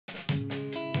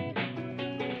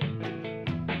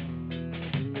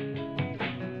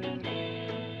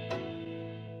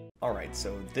Alright,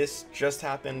 so this just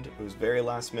happened. It was very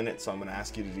last minute, so I'm going to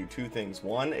ask you to do two things.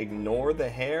 One, ignore the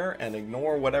hair and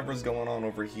ignore whatever's going on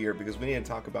over here because we need to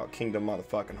talk about Kingdom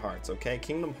motherfucking Hearts, okay?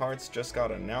 Kingdom Hearts just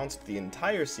got announced. The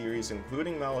entire series,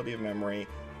 including Melody of Memory,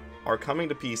 are coming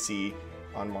to PC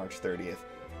on March 30th.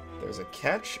 There's a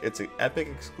catch. It's an Epic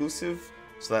exclusive,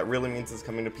 so that really means it's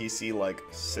coming to PC like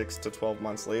 6 to 12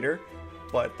 months later.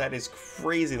 But that is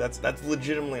crazy. That's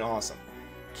legitimately awesome.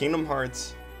 Kingdom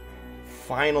Hearts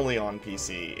finally on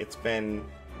PC. It's been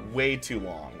way too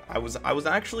long. I was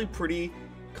actually pretty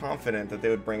confident that they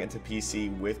would bring it to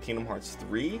PC with Kingdom Hearts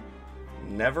 3.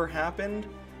 Never happened,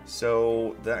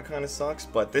 so that kind of sucks.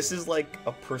 But this is like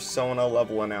a Persona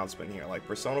level announcement here. Like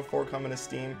Persona 4 coming to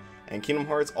Steam and Kingdom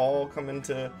Hearts all coming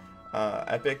to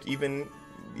Epic, even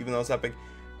though it's Epic.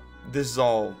 This is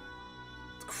all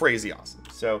crazy awesome.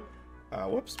 So,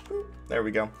 whoops, boop, there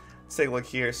we go. Let's take a look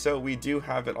here. So we do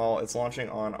have it all. It's launching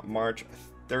on March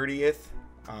 30th,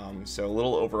 so a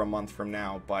little over a month from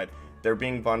now, but they're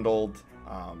being bundled.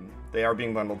 They are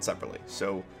being bundled separately.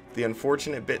 So the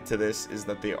unfortunate bit to this is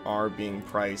that they are being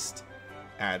priced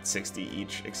at $60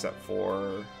 each, except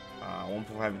for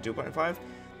 1.5 and 2.5.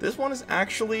 This one is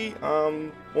actually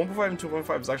 1.5 and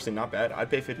 2.5 is actually not bad. I'd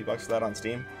pay $50 for that on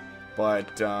Steam,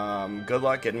 but good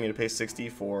luck getting me to pay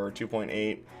 $60 for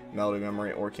 2.8 Melody of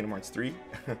Memory or Kingdom Hearts 3.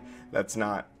 That's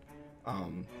not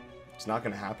it's not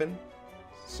gonna happen.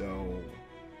 So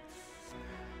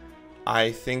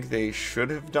I think they should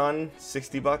have done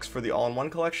 $60 for the all-in-one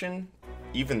collection.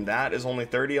 Even that is only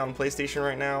 $30 on PlayStation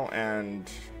right now and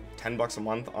 $10 a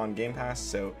month on Game Pass.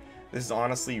 So this is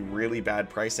honestly really bad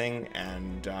pricing,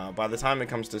 and by the time it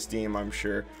comes to Steam, I'm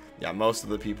sure, yeah, most of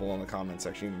the people in the comment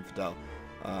section, even Fidel,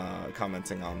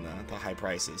 commenting on the high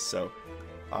prices. So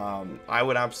I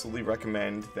would absolutely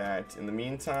recommend that in the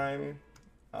meantime,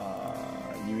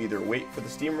 you either wait for the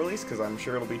Steam release, because I'm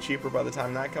sure it'll be cheaper by the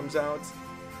time that comes out,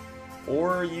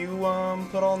 or you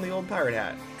put on the old pirate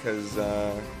hat, because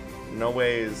no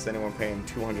way is anyone paying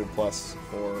 $200 plus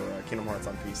for Kingdom Hearts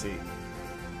on PC.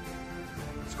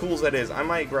 As cool as that is, I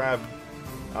might grab,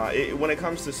 when it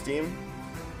comes to Steam,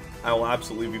 I will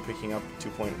absolutely be picking up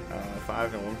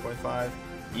 2.5 and 1.5.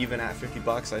 Even at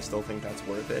 $50, I still think that's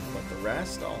worth it, but the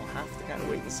rest I'll have to kind of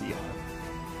wait to see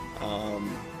on.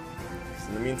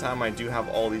 In the meantime, I do have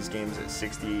all these games at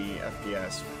 60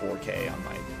 FPS, 4K on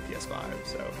my PS5,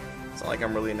 so it's not like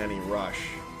I'm really in any rush.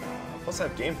 Plus I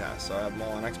have Game Pass, so I have them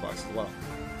all on Xbox as well.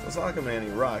 So it's not like I'm in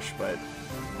any rush, but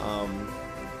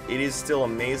it is still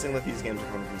amazing that these games are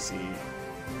coming to PC.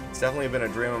 It's definitely been a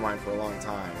dream of mine for a long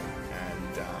time,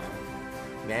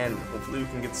 and man, hopefully we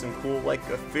can get some cool like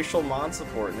official mod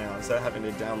support now instead of having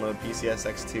to download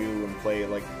PCSX2 and play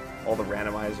like all the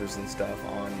randomizers and stuff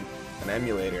on an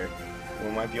emulator.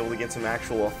 We might be able to get some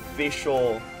actual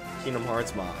official Kingdom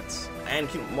Hearts mods and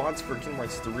mods for Kingdom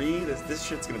Hearts 3. This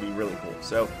shit's gonna be really cool.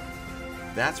 So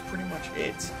that's pretty much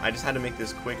it. I just had to make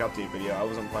this quick update video. I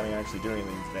wasn't planning on actually doing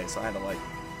anything today, so I had to like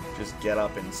just get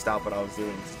up and stop what I was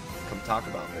doing to come talk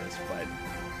about this. But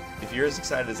if you're as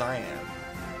excited as I am,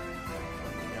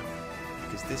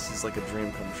 because this is like a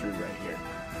dream come true right here.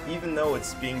 Even though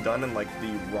it's being done in like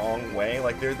the wrong way,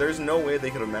 like there's no way they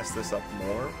could have messed this up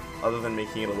more other than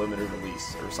making it a limited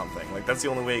release or something. Like that's the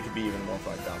only way it could be even more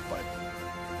fucked up. But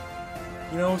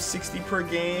you know, 60 per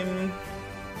game,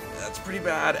 that's pretty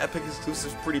bad. Epic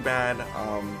exclusive's pretty bad,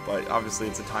 but obviously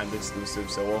it's a timed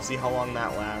exclusive, so we'll see how long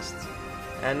that lasts.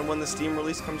 And when the Steam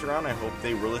release comes around, I hope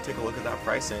they really take a look at that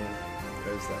pricing,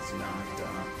 because that's not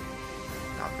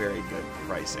very good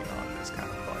pricing on this kind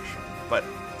of collection. But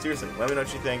seriously, let me know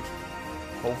what you think.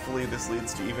 Hopefully this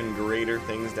leads to even greater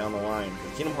things down the line.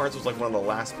 Kingdom Hearts was like one of the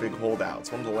last big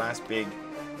holdouts, one of the last big,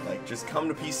 like, just come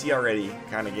to PC already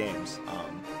kind of games.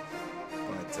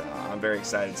 But I'm very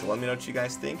excited, so let me know what you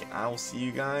guys think. I will see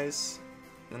you guys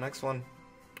in the next one.